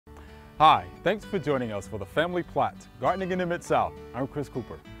Hi, thanks for joining us for the Family Plot, Gardening in the Mid-South. I'm Chris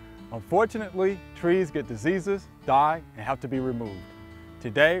Cooper. Unfortunately, trees get diseases, die, and have to be removed.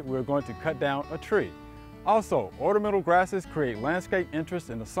 Today, we're going to cut down a tree. Also, ornamental grasses create landscape interest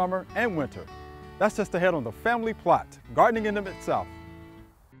in the summer and winter. That's just ahead on the Family Plot, Gardening in the Mid-South.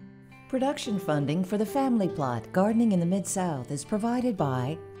 Production funding for the Family Plot, Gardening in the Mid-South is provided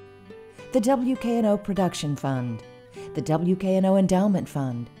by the WKNO Production Fund, the WKNO Endowment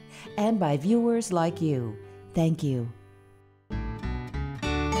Fund, and by viewers like you. Thank you.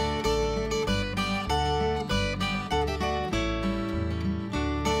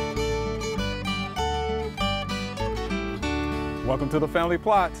 Welcome to the Family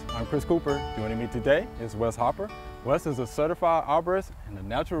Plot. I'm Chris Cooper. Joining me today is Wes Hopper. Wes is a certified arborist and a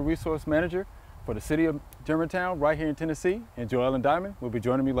natural resource manager for the city of Germantown right here in Tennessee, and Joellen and Dimond will be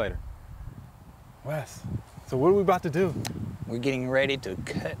joining me later. Wes, so what are we about to do? We're getting ready to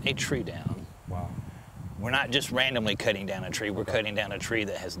cut a tree down. Wow. We're not just randomly cutting down a tree, we're cutting down a tree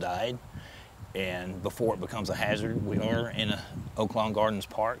that has died. And before it becomes a hazard, we are in a Oak Lawn Gardens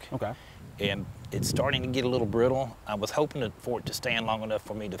park. Okay. And it's starting to get a little brittle. I was hoping for it to stand long enough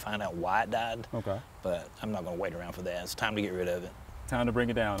for me to find out why it died. Okay. But I'm not gonna wait around for that. It's time to get rid of it. Time to bring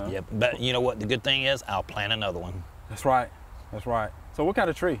it down, huh? Yep, but you know what the good thing is? I'll plant another one. That's right, that's right. So what kind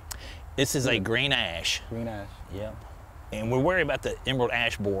of tree? This is a green ash. Green ash. Yep. And we're worried about the emerald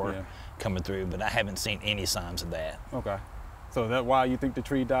ash borer coming through, but I haven't seen any signs of that. Okay. So is that why you think the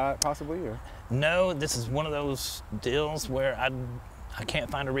tree died, possibly, or? No, this is one of those deals where I can't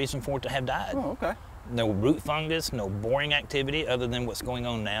find a reason for it to have died. Oh, okay. No root fungus, no boring activity other than what's going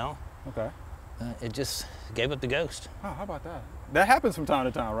on now. Okay. It just gave up the ghost. Oh, how about that? That happens from time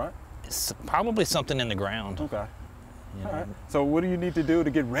to time, right? It's probably something in the ground. Okay. You know. All right. So what do you need to do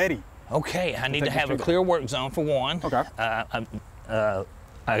to get ready? Okay, I need to have a clear work zone for one. Okay. I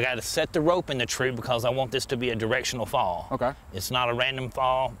got to set the rope in the tree because I want this to be a directional fall. Okay. It's not a random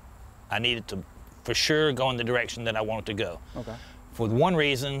fall. I need it to, for sure, go in the direction that I want it to go. Okay. For one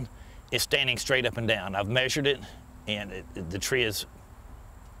reason, it's standing straight up and down. I've measured it, and the tree is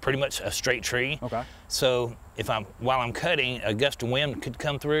pretty much a straight tree. Okay. So while I'm cutting, a gust of wind could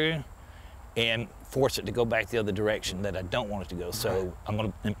come through and force it to go back the other direction that I don't want it to go. So I'm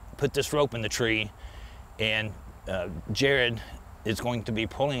going to put this rope in the tree, and Jared is going to be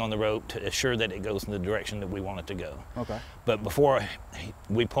pulling on the rope to assure that it goes in the direction that we want it to go. Okay. But before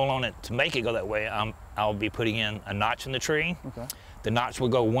we pull on it to make it go that way, I'll be putting in a notch in the tree. Okay. The notch will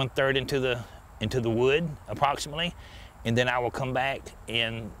go 1/3 into the wood approximately, and then I will come back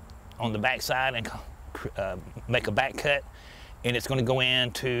in on the back side and make a back cut, and it's going to go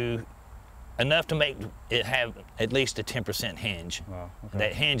into enough to make it have at least a 10% hinge. Wow. Okay.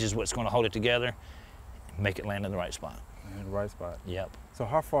 That hinge is what's going to hold it together, make it land in the right spot. In the right spot. Yep. So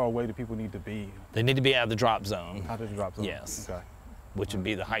how far away do people need to be? They need to be out of the drop zone. Out of the drop zone? Yes. Okay. Which would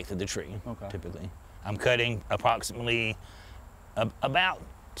be the height of the tree, typically. I'm cutting approximately about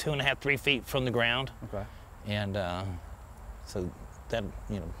 2.5 to 3 feet from the ground. Okay. And so that,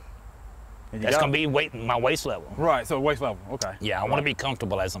 you know, that's going to be my waist level. Right, so waist level, okay. Yeah, I want to be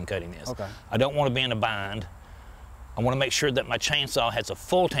comfortable as I'm cutting this. Okay. I don't want to be in a bind. I want to make sure that my chainsaw has a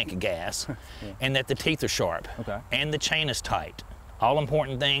full tank of gas and that the teeth are sharp and the chain is tight. All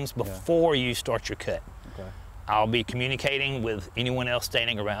important things before you start your cut. Okay. I'll be communicating with anyone else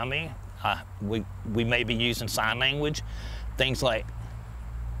standing around me. We may be using sign language, things like,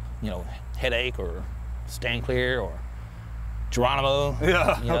 you know, headache or stand clear or Geronimo.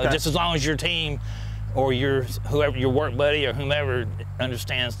 Yeah, you know, just as long as your team or your work buddy or whomever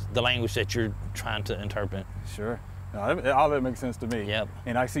understands the language that you're trying to interpret. Sure. No, all that makes sense to me. Yep.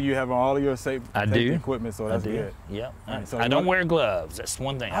 And I see you have all of your safety equipment, so that's good. Yep. Right, so I don't wear gloves. That's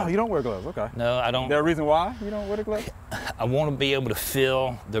one thing. Oh, you don't wear gloves? Okay. No, I don't. Is there a reason why you don't wear the gloves? I want to be able to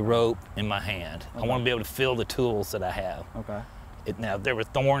feel the rope in my hand. I want to be able to feel the tools that I have. Okay. Now, if there were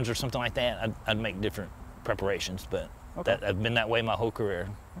thorns or something like that, I'd make different preparations, but I've been that way my whole career.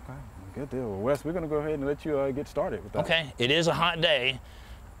 Okay. Good deal. Well, Wes, we're going to go ahead and let you get started with that. Okay. It is a hot day.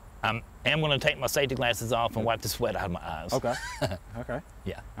 I am going to take my safety glasses off and wipe the sweat out of my eyes. Okay. Okay.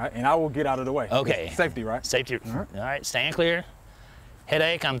 Yeah. All right, and I will get out of the way. Okay. Safety, right? Safety. All right. Stand clear.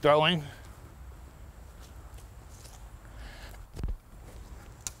 Headache, I'm throwing.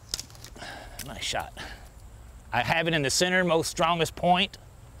 Nice shot. I have it in the center, most strongest point.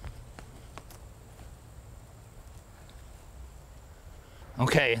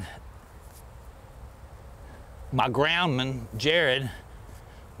 Okay. My groundman, Jared,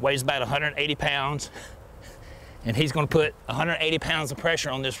 weighs about 180 pounds, and he's going to put 180 pounds of pressure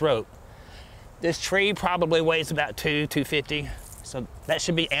on this rope. This tree probably weighs about 250, so that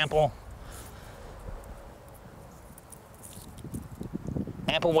should be ample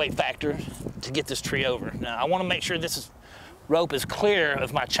ample weight factor to get this tree over. Now I want to make sure this rope is clear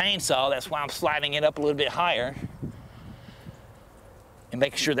of my chainsaw. That's why I'm sliding it up a little bit higher and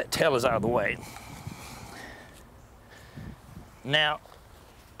making sure that tail is out of the way. Now,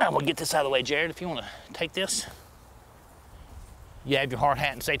 I'm gonna get this out of the way, Jared, if you wanna take this. You have your hard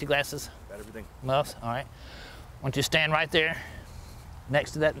hat and safety glasses? Got everything. Muffs, all right. I want you to stand right there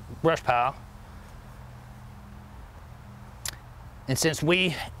next to that brush pile. And since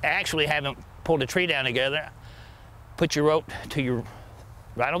we actually haven't pulled a tree down together, put your rope to your,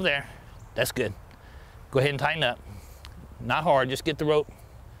 right over there. That's good. Go ahead and tighten up. Not hard, just get the rope,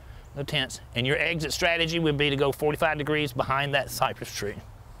 no tense. And your exit strategy would be to go 45 degrees behind that cypress tree.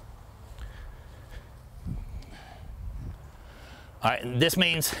 All right, this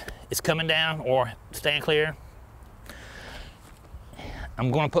means it's coming down or staying clear.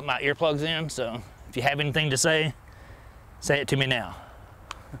 I'm gonna put my earplugs in, so if you have anything to say it to me now.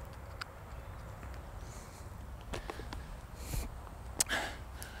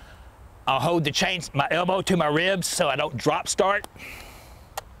 I'll hold the chain, my elbow to my ribs so I don't drop start.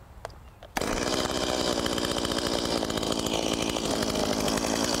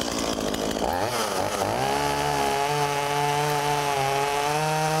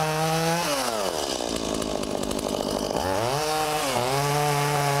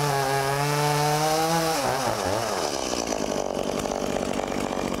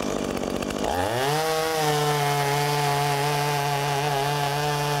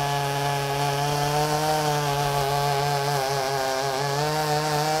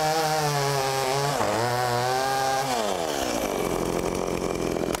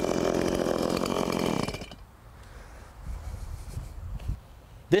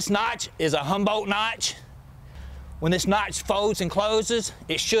 This notch is a Humboldt notch. When this notch folds and closes,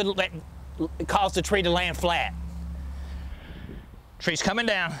 it should cause the tree to land flat. Tree's coming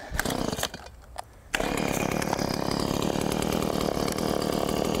down.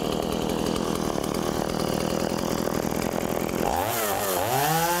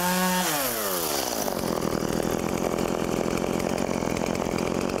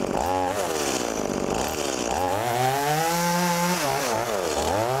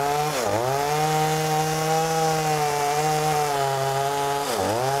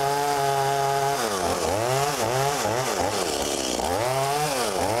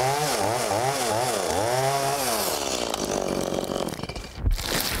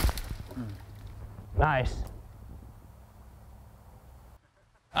 Nice.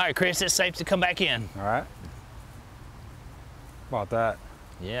 All right, Chris, it's safe to come back in. All right. About that.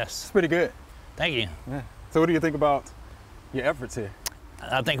 Yes. It's pretty good. Thank you. Yeah. So what do you think about your efforts here?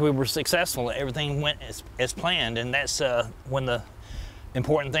 I think we were successful. Everything went as planned, and that's one of the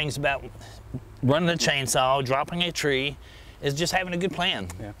important things about running a chainsaw, dropping a tree, is just having a good plan.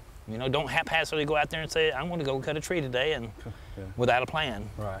 Yeah. You know, don't haphazardly go out there and say, I'm going to go cut a tree today, and without a plan.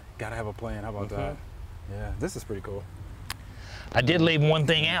 Right. Got to have a plan. How about that? Yeah, this is pretty cool. I did leave one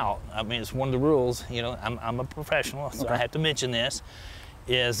thing out. I mean, it's one of the rules. You know, I'm a professional, so I have to mention this.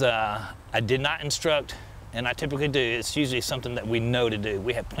 Is I did not instruct, and I typically do. It's usually something that we know to do.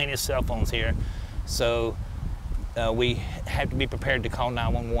 We have plenty of cell phones here, so we have to be prepared to call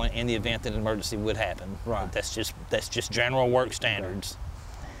 911 in the event that an emergency would happen. Right. That's just general work standards.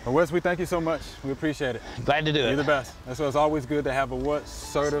 Well, Wes, we thank you so much. We appreciate it. Glad to do it. You're the best. That's why it's always good to have a what?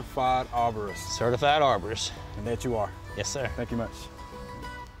 Certified arborist. Certified arborist. And that you are. Yes, sir. Thank you much.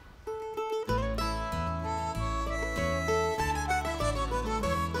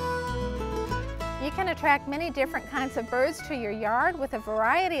 You can attract many different kinds of birds to your yard with a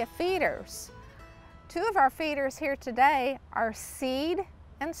variety of feeders. Two of our feeders here today are seed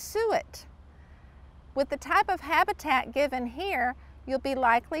and suet. With the type of habitat given here, you'll be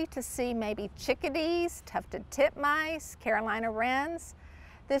likely to see maybe chickadees, tufted titmice, Carolina wrens.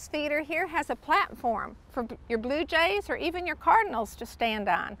 This feeder here has a platform for your blue jays or even your cardinals to stand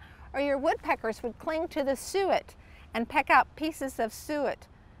on, or your woodpeckers would cling to the suet and peck out pieces of suet.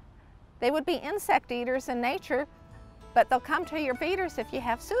 They would be insect eaters in nature, but they'll come to your feeders if you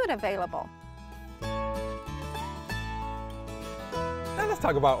have suet available. Now let's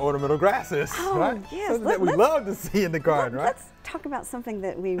talk about ornamental grasses, right? Yes. Something that we love to see in the garden, right? Let's talk about something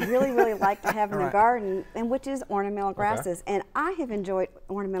that we really like to have in the garden, and which is ornamental grasses. And I have enjoyed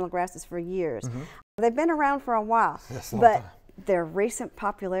ornamental grasses for years. They've been around for a while, but their recent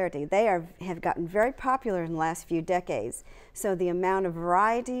popularity, they have gotten very popular in the last few decades. So the amount of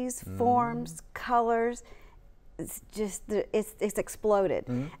varieties, forms, colors, it's just, it's exploded.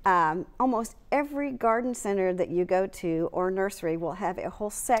 Almost every garden center that you go to or nursery will have a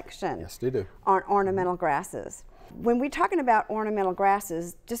whole section yes, they do. on ornamental grasses. When we're talking about ornamental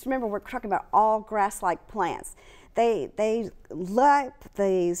grasses, just remember we're talking about all grass-like plants. They like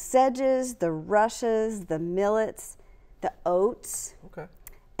the sedges, the rushes, the millets, the oats,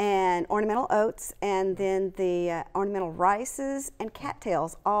 and ornamental oats, and then the ornamental rices and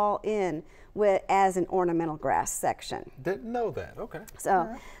cattails all in as an ornamental grass section. Didn't know that. Okay.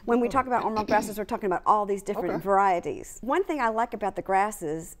 So when we talk about ornamental grasses, we're talking about all these different varieties. One thing I like about the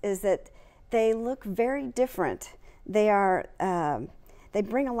grasses is that they look very different. They are they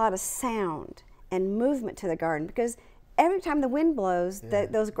bring a lot of sound and movement to the garden, because every time the wind blows,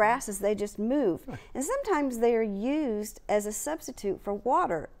 those grasses, they just move. And sometimes they are used as a substitute for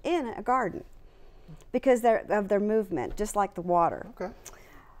water in a garden because of their movement, just like the water. Okay.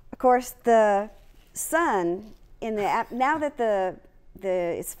 Of course, the sun, now that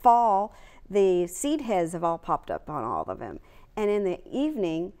it's fall, the seed heads have all popped up on all of them. And in the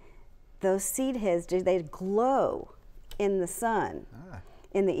evening, those seed heads, they glow in the sun.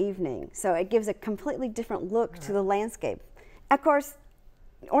 In the evening. So it gives a completely different look to the landscape. Of course,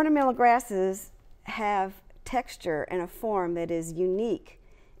 ornamental grasses have texture and a form that is unique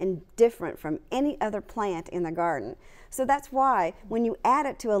and different from any other plant in the garden. So that's why when you add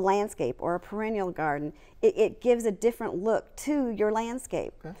it to a landscape or a perennial garden, it gives a different look to your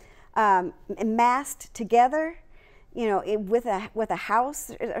landscape. Massed together, you know, with a house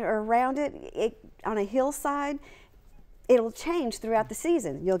around it on a hillside, it'll change throughout the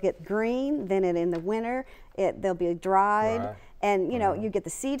season. You'll get green, then in the winter they'll be dried, and you know you get the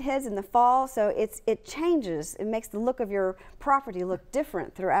seed heads in the fall. So it changes. It makes the look of your property look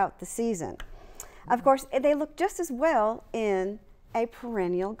different throughout the season. Of course, they look just as well in a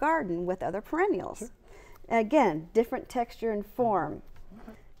perennial garden with other perennials. Again, different texture and form.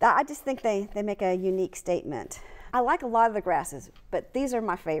 I just think they make a unique statement. I like a lot of the grasses, but these are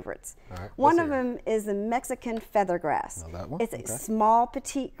my favorites. One of them is the Mexican feathergrass. It's a small,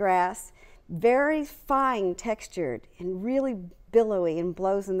 petite grass, very fine textured and really billowy and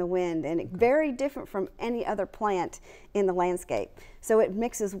blows in the wind, and very different from any other plant in the landscape. So it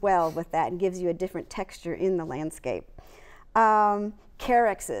mixes well with that and gives you a different texture in the landscape.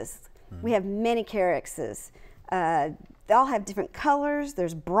 Caryxes. We have many caryxes. They all have different colors.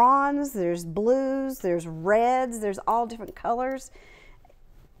 There's bronze, there's blues, there's reds, there's all different colors.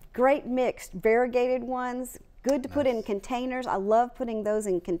 Great mixed, variegated ones. Good to put in containers. I love putting those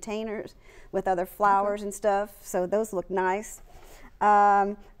in containers with other flowers and stuff, so those look nice.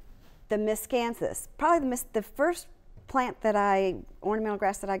 The miscanthus. Probably the first plant ornamental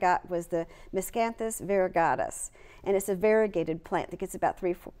grass that I got was the Miscanthus variegatus, and it's a variegated plant that gets about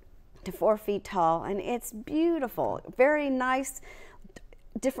 3 to 4 feet tall, and it's beautiful. Very nice,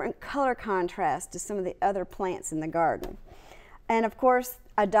 different color contrast to some of the other plants in the garden. And of course,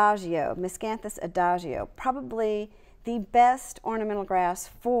 adagio, Miscanthus adagio, probably the best ornamental grass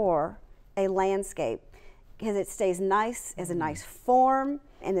for a landscape because it stays nice, has a nice form,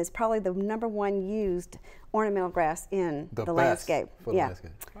 and is probably the #1 used ornamental grass in the landscape. For the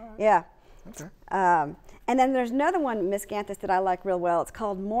landscape. Yeah. Okay. And then there's another one, Miscanthus, that I like real well. It's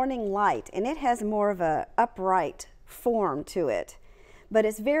called Morning Light, and it has more of a upright form to it, but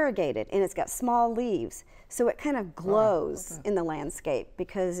it's variegated and it's got small leaves, so it kind of glows in the landscape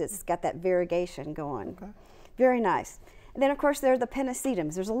because it's got that variegation going. Very nice. And then of course there are the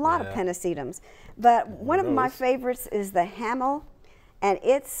pennisetums. There's a lot of pennisetums, but one of my favorites is the Hamel, and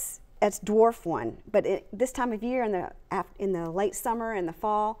it's dwarf one. But this time of year in the late summer and the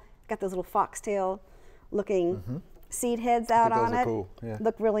fall, it's got those little foxtail looking seed heads out on it. Cool.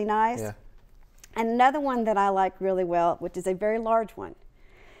 Look really nice. And another one that I like really well, which is a very large one,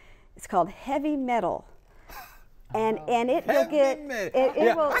 it's called Heavy Metal. And it will get it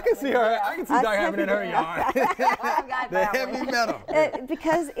will. I can see her. I can see Doc having it in her yard. The Heavy Metal.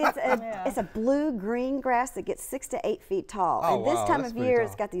 Because it's a blue-green grass that gets 6 to 8 feet tall. And this time of year,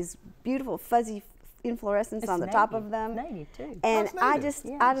 it's got these beautiful fuzzy inflorescence on the top of them. And I just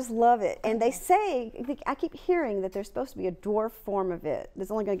love it. And they say, I keep hearing that there's supposed to be a dwarf form of it that's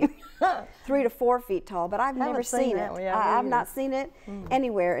only going to get 3 to 4 feet tall, but I've never seen it. I've not seen it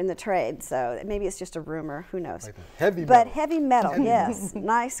anywhere in the trade, so maybe it's just a rumor, who knows. Like heavy metal. But heavy metal, yes,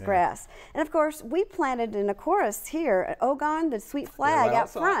 nice grass. And of course, we planted in a chorus here at Ogon, the sweet flag out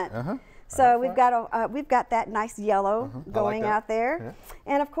front. So we've got that nice yellow going out there.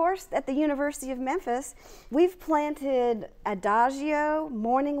 And of course, at the University of Memphis, we've planted adagio,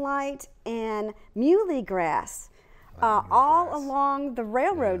 morning light, and muley grass all along the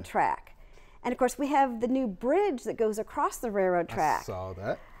railroad track. And of course, we have the new bridge that goes across the railroad track. I saw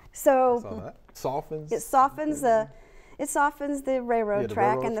that. So Softens. It softens It softens the railroad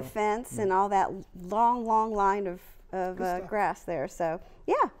track and the fence and all that long line of grass there. So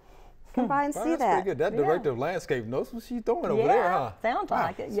yeah, come by and see that. That's pretty good. That director of landscape knows what she's doing over there, huh? Sounds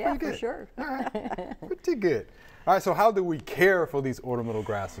like it. Yeah, for sure. All right. Pretty good. All right, so how do we care for these ornamental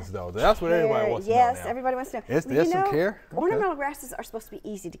grasses, though? That's what everybody wants to know now. Yes, everybody wants to know. Is there some care? Ornamental grasses are supposed to be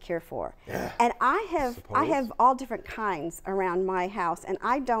easy to care for. Yeah. And I have all different kinds around my house, and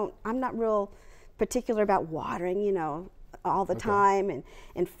I'm not real particular about watering, you know, all the time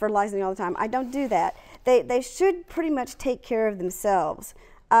and fertilizing all the time. I don't do that. They should pretty much take care of themselves.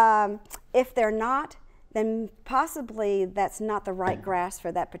 If they're not, then possibly that's not the right grass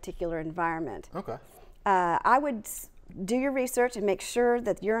for that particular environment. Okay. I would do your research and make sure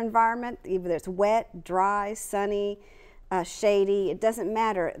that your environment, either it's wet, dry, sunny, shady, it doesn't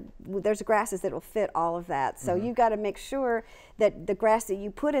matter. There's grasses that will fit all of that. So you've got to make sure that the grass that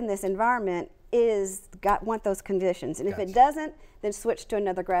you put in this environment want those conditions. And if it doesn't, then switch to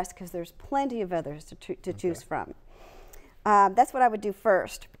another grass because there's plenty of others to choose from. That's what I would do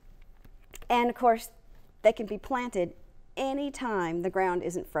first. And of course, they can be planted anytime the ground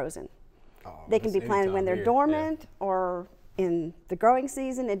isn't frozen. Oh, they can be planted when they're dormant or in the growing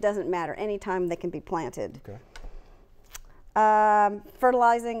season. It doesn't matter. Anytime they can be planted. Okay.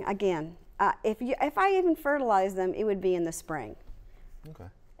 Fertilizing, again, if I even fertilize them, it would be in the spring. Okay.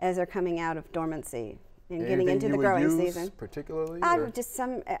 As they're coming out of dormancy and getting into the growing season. Particularly? I would just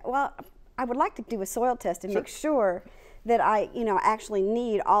well, I would like to do a soil test and make sure that I, actually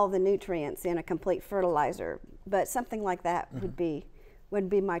need all the nutrients in a complete fertilizer. But something like that would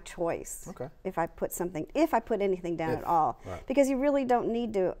be my choice. Okay. If I put anything down at all. Right. Because you really don't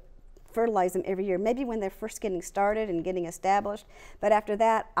need to fertilize them every year. Maybe when they're first getting started and getting established, but after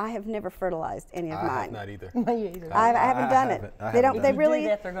that, I have never fertilized any of mine. I have not either. Me either. I haven't done it. They really do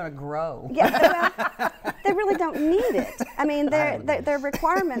that, they're going to grow. Yeah, well, they really don't need it. I mean, their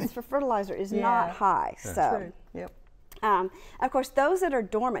requirements for fertilizer is not high. Yeah. So. True. Yep. Of course, those that are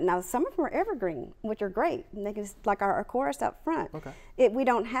dormant, now some of them are evergreen, which are great. And they can, like our Arborist out front. Okay. We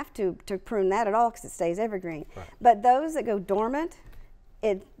don't have to prune that at all because it stays evergreen. Right. But those that go dormant,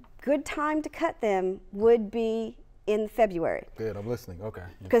 good time to cut them would be in February. Good, I'm listening. Okay.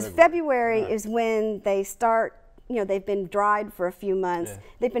 Because February is when they start, they've been dried for a few months. Yeah.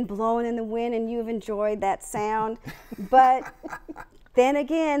 They've been blowing in the wind and you've enjoyed that sound. But then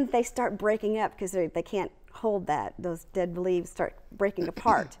again, they start breaking up because they can't hold that. Those dead leaves start breaking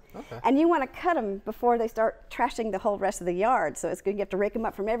apart. Okay. And you want to cut them before they start trashing the whole rest of the yard. So it's good. You have to rake them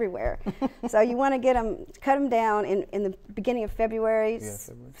up from everywhere. So you want to cut them down in the beginning of February,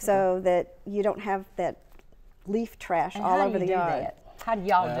 so that you don't have that leaf trash all over the yard. How do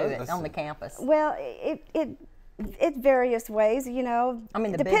y'all do it on the campus? Well, it's various ways, I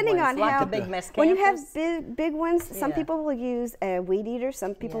mean, depending on like how the big mescampus. When you have big ones, some people will use a weed eater.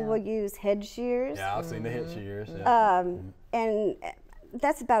 Some people will use head shears. Yeah, I've seen the head shears. And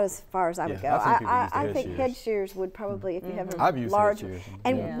that's about as far as I would go. I think head shears would probably, if you have a large.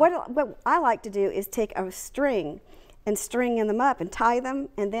 And what I like to do is take a string and string them up and tie them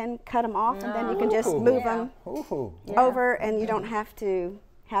and then cut them off, and then you can just move them over, and you don't have to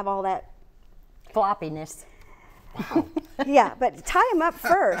have all that floppiness. Wow. Yeah, but tie them up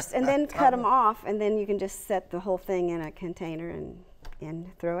first and then cut them off, and then you can just set the whole thing in a container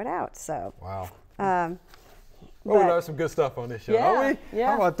and throw it out. So. Wow. We learned some good stuff on this show, don't we? Yeah.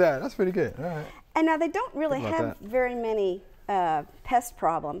 How about that? That's pretty good. All right. And now they don't really have very many pest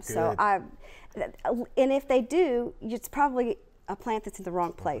problems. Good. So and if they do, it's probably a plant that's in the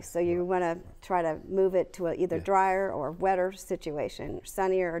wrong place. So you want to try to move it to either drier or wetter situation,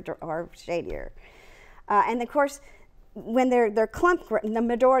 sunnier or shadier. And of course, when they're clump, the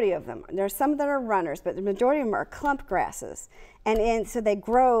majority of them, there's some that are runners, but the majority of them are clump grasses. And so they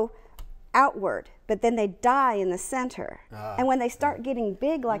grow outward, but then they die in the center. And when they start getting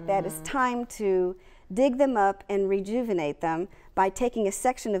big like that, it's time to dig them up and rejuvenate them by taking a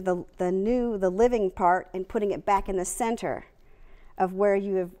section of the living part and putting it back in the center of where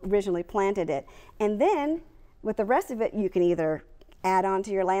you have originally planted it. And then with the rest of it, you can either add on to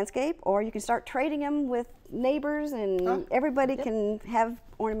your landscape, or you can start trading them with neighbors, and everybody can have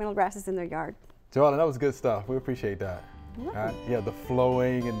ornamental grasses in their yard. Joellen, that was good stuff. We appreciate that. The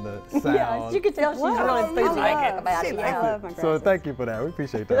flowing and the sound. Yeah, you can tell she's really enthusiastic about it. I love my grasses. So thank you for that. We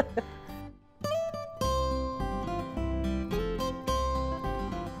appreciate that.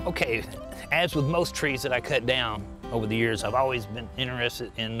 Okay, as with most trees that I cut down over the years, I've always been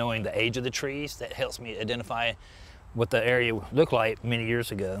interested in knowing the age of the trees. That helps me identify what the area looked like many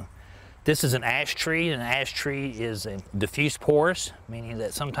years ago. This is an ash tree, and an ash tree is a diffuse porous, meaning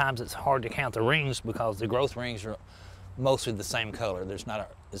that sometimes it's hard to count the rings because the growth rings are mostly the same color.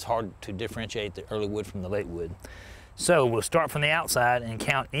 It's hard to differentiate the early wood from the late wood. So we'll start from the outside and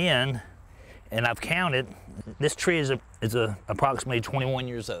count in, and I've counted. This tree is approximately 21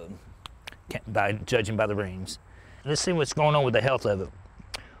 years old, judging by the rings. Let's see what's going on with the health of it.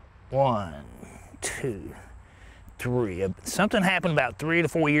 1, 2, 3. Something happened about 3 to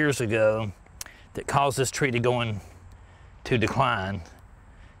 4 years ago that caused this tree to go into decline.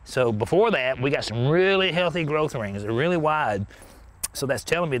 So before that, we got some really healthy growth rings. They're really wide. So that's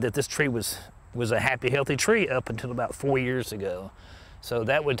telling me that this tree was a happy, healthy tree up until about 4 years ago. So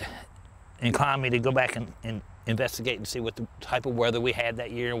that would incline me to go back and investigate and see what the type of weather we had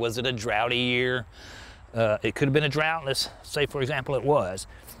that year. Was it a droughty year? It could have been a drought. Let's say, for example, it was.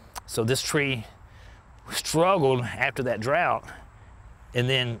 So this tree struggled after that drought and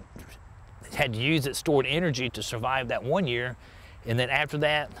then had to use its stored energy to survive that 1 year. And then after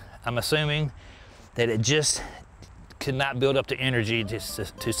that, I'm assuming that it just could not build up the energy to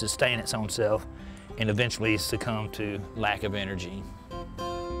sustain its own self and eventually succumb to lack of energy.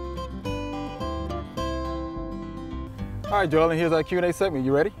 All right, Joellen, here's our Q&A segment.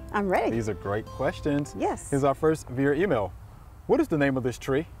 You ready? I'm ready. These are great questions. Yes. Here's our first via email. What is the name of this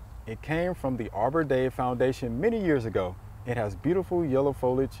tree? It came from the Arbor Day Foundation many years ago. It has beautiful yellow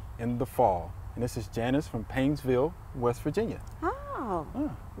foliage in the fall. And this is Janice from Painesville, West Virginia. Oh,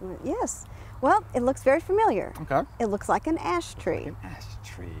 yes. Well, it looks very familiar. Okay. It looks like an ash tree. Like an ash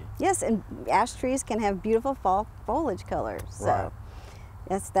tree. Yes, and ash trees can have beautiful fall foliage colors. So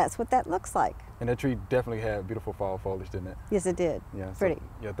that's what that looks like. And that tree definitely had beautiful fall foliage, didn't it? Yes, it did. Yeah. Pretty. So,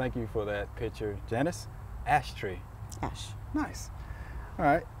 yeah, thank you for that picture, Janice. Ash tree. Ash. Nice. All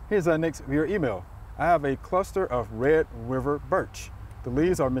right, here's our next via email. I have a cluster of red river birch. The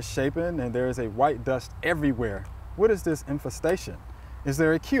leaves are misshapen and there is a white dust everywhere. What is this infestation? Is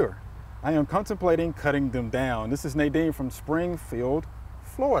there a cure? I am contemplating cutting them down. This is Nadine from Springfield,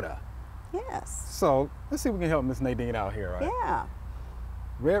 Florida. Yes. So let's see if we can help Miss Nadine out here, right? Yeah.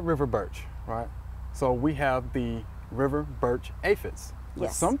 Red river birch, right? So we have the river birch aphis, which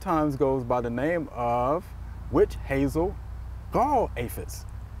Yes. sometimes goes by the name of witch hazel gall aphis,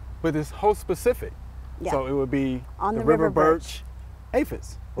 but it's host specific. Yeah. So it would be On the the river river birch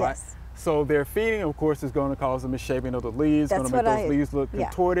aphis, right? Yes. So their feeding, of course, is going to cause the misshaping of the leaves. That's going to make what those I- leaves look yeah.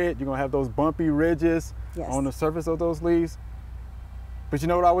 contorted. You're going to have those bumpy ridges Yes. on the surface of those leaves. But you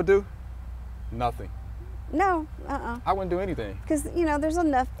know what I would do? Nothing. No, I wouldn't do anything. because there's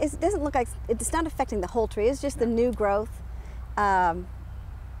enough. It doesn't look like it's not affecting the whole tree. It's just the new growth.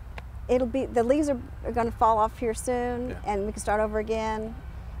 It'll be the leaves are going to fall off here soon, Yeah. and we can start over again.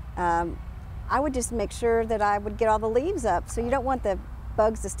 I would just make sure that I would get all the leaves up. So you don't want the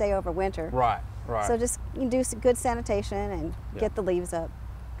bugs to stay over winter. Right, right. So just do some good sanitation and get the leaves up.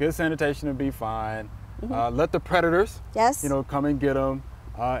 Good sanitation would be fine. Let the predators, Yes. come and get them.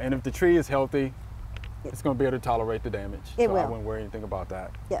 And if the tree is healthy, it's going to be able to tolerate the damage. It so will. I wouldn't worry anything about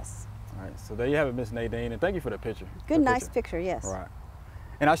that. Yes. All right, so there you have it, Miss Nadine, and thank you for the picture. Good, nice picture. Yes. Right.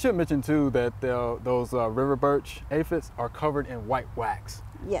 And I should mention too that those river birch aphids are covered in white wax.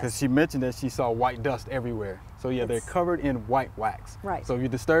 Yes. Because she mentioned that she saw white dust everywhere. So yeah, they're It's- covered in white wax. Right. So if you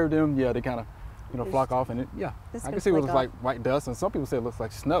disturb them, yeah, they kind of, flock off, and I It's can gonna see what flake looks like white dust, and some people say it looks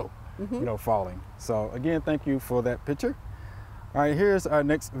like snow, falling. So again, thank you for that picture. All right, here's our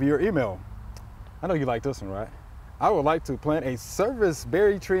next viewer email. I know you like this one, right? I would like to plant a service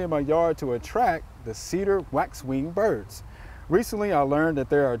berry tree in my yard to attract the cedar waxwing birds. Recently, I learned that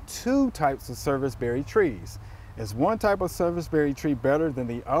there are 2 types of service berry trees. Is one type of service berry tree better than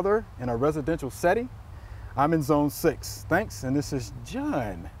the other in a residential setting? I'm in zone 6. Thanks, and this is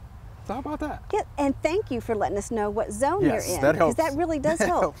John. So how about that? Yeah, and thank you for letting us know what zone Yes, you're in. that helps. Because that really does That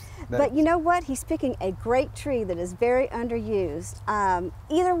help. helps. That But you know what? He's picking a great tree that is very underused.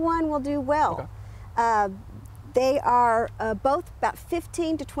 Either one will do well. Okay. They are both about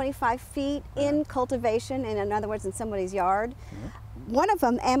 15 to 25 feet in cultivation, and in other words, in somebody's yard. One of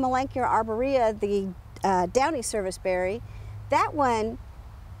them, Amelanchier arborea, the downy service berry, that one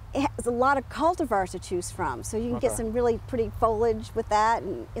has a lot of cultivars to choose from. So you can get some really pretty foliage with that,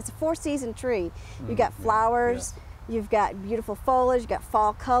 and it's a 4-season tree. You've got flowers, you've got beautiful foliage, you've got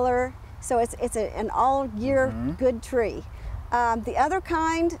fall color. So it's an all-year good tree. The other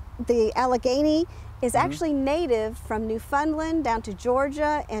kind, the Allegheny, is actually native from Newfoundland down to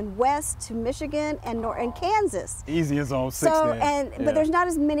Georgia and west to Michigan and Kansas. Easy as zone 6 So then. but there's not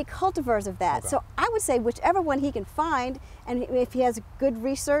as many cultivars of that. So I would say whichever one he can find, and if he has good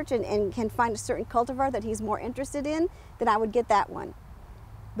research and can find a certain cultivar that he's more interested in, then I would get that one.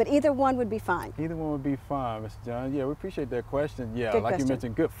 But either one would be fine. Either one would be fine, Mr. John. Yeah, we appreciate that question. Yeah, Good like question. you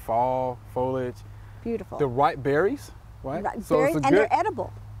mentioned, good fall foliage. Beautiful. The ripe berries, right? Right, So it's a and good, they're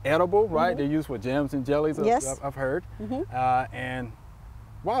edible. edible, right? They're used for jams and jellies, Yes. I've heard. And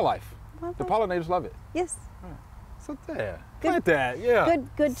wildlife. The pollinators love it. Yes. So there, plant that, yeah.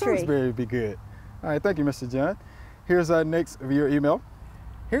 Good tree. Salisbury would be good. All right, thank you, Mr. John. Here's our next viewer email.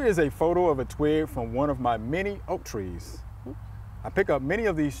 Here is a photo of a twig from one of my many oak trees. I pick up many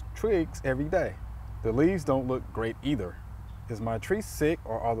of these twigs every day. The leaves don't look great either. Is my tree sick,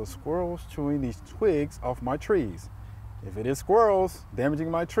 or are the squirrels chewing these twigs off my trees? If it is squirrels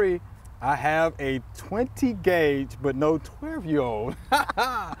damaging my tree, I have a 20 gauge but no 12-year-old.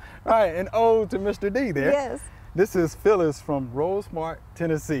 Right, an ode to Mr. D there. Yes. This is Phyllis from Rosemont,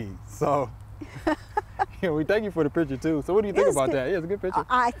 Tennessee. So we thank you for the picture too. So what do you think Yes, about good. that? Yeah, it's a good picture.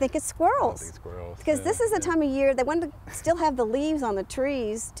 I think it's squirrels. I think squirrels. Because yeah, this is the time of year they want to still have the leaves on the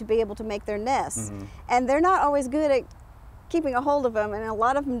trees to be able to make their nests. And they're not always good at keeping a hold of them, and a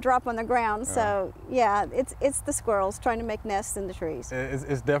lot of them drop on the ground. So yeah, it's the squirrels trying to make nests in the trees.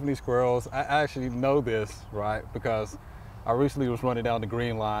 It's definitely squirrels. I actually know this, right? Because I recently was running down the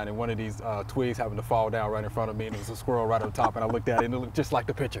green line and one of these twigs happened to fall down right in front of me, and there was a squirrel right on top, and I looked at it and it looked just like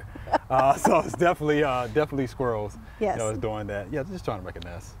the picture. So it's definitely squirrels. Yes. It's doing that. Yeah, just trying to make a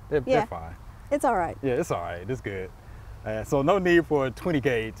nest. They're fine. It's all right. Yeah, it's all right. It's good. So no need for a 20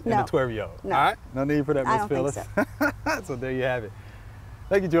 gauge and a 12-year-old. No. All right? No need for that, Miss Phyllis. So there you have it.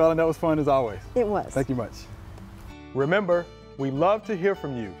 Thank you, Joellen. That was fun as always. It was. Thank you much. Remember, we love to hear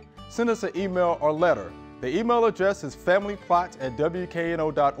from you. Send us an email or letter. The email address is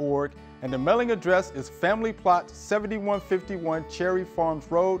familyplot@wkno.org, and the mailing address is Family Plot, 7151 Cherry Farms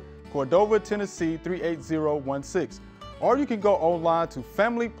Road, Cordova, Tennessee 38016. Or you can go online to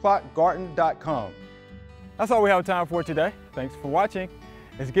familyplotgarden.com. That's all we have time for today. Thanks for watching.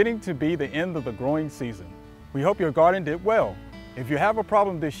 It's getting to be the end of the growing season. We hope your garden did well. If you have a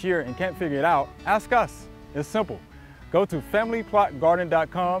problem this year and can't figure it out, ask us. It's simple. Go to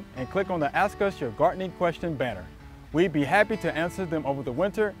familyplotgarden.com and click on the Ask Us Your Gardening Question banner. We'd be happy to answer them over the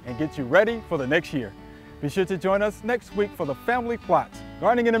winter and get you ready for the next year. Be sure to join us next week for the Family Plot,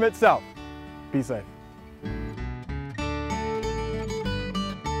 Gardening in the Mid-South. Be safe.